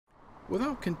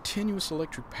Without continuous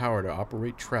electric power to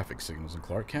operate traffic signals in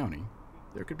Clark County,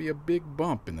 there could be a big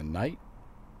bump in the night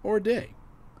or day.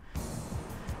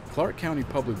 Clark County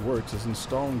Public Works is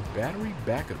installing battery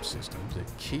backup systems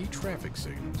at key traffic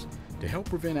signals to help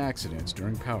prevent accidents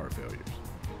during power failures.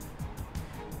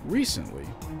 Recently,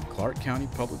 Clark County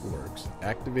Public Works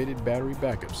activated battery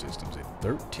backup systems at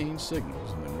 13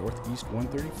 signals in the Northeast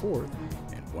 134th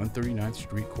and 139th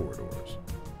Street corridors.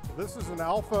 This is an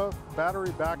alpha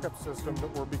battery backup system that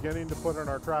we're beginning to put in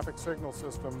our traffic signal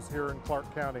systems here in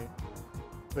Clark County.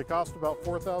 They cost about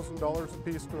 $4,000 a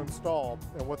piece to install,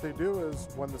 and what they do is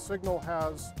when the signal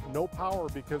has no power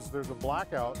because there's a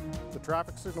blackout, the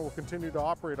traffic signal will continue to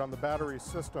operate on the battery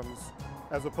systems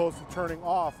as opposed to turning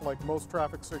off like most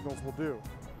traffic signals will do.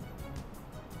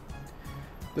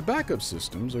 The backup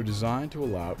systems are designed to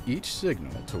allow each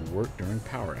signal to work during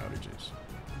power outages.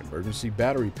 Emergency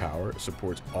battery power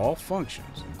supports all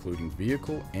functions, including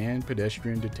vehicle and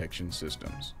pedestrian detection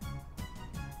systems.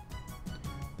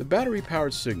 The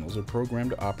battery-powered signals are programmed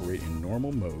to operate in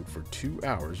normal mode for 2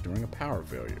 hours during a power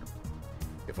failure.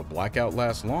 If a blackout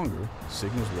lasts longer,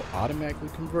 signals will automatically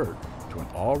convert to an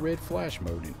all-red flash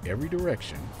mode in every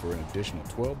direction for an additional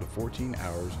 12 to 14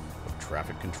 hours of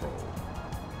traffic control.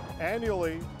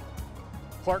 Annually,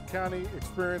 Clark County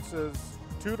experiences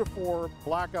 2 to 4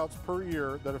 blackouts per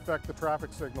year that affect the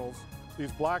traffic signals.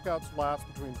 These blackouts last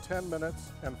between 10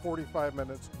 minutes and 45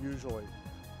 minutes usually.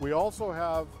 We also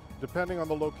have, depending on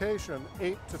the location,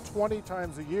 8 to 20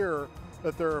 times a year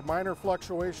that there are minor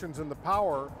fluctuations in the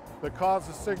power that cause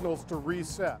the signals to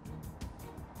reset.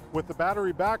 With the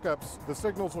battery backups, the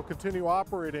signals will continue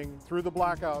operating through the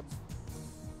blackouts.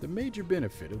 The major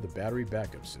benefit of the battery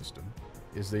backup system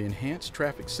is the enhanced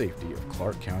traffic safety of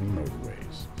Clark County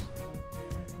motorways.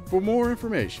 For more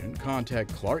information,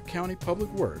 contact Clark County Public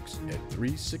Works at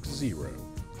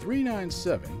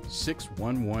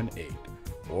 360-397-6118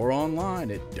 or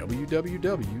online at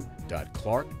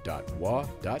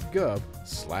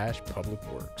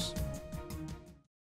www.clark.wa.gov/publicworks.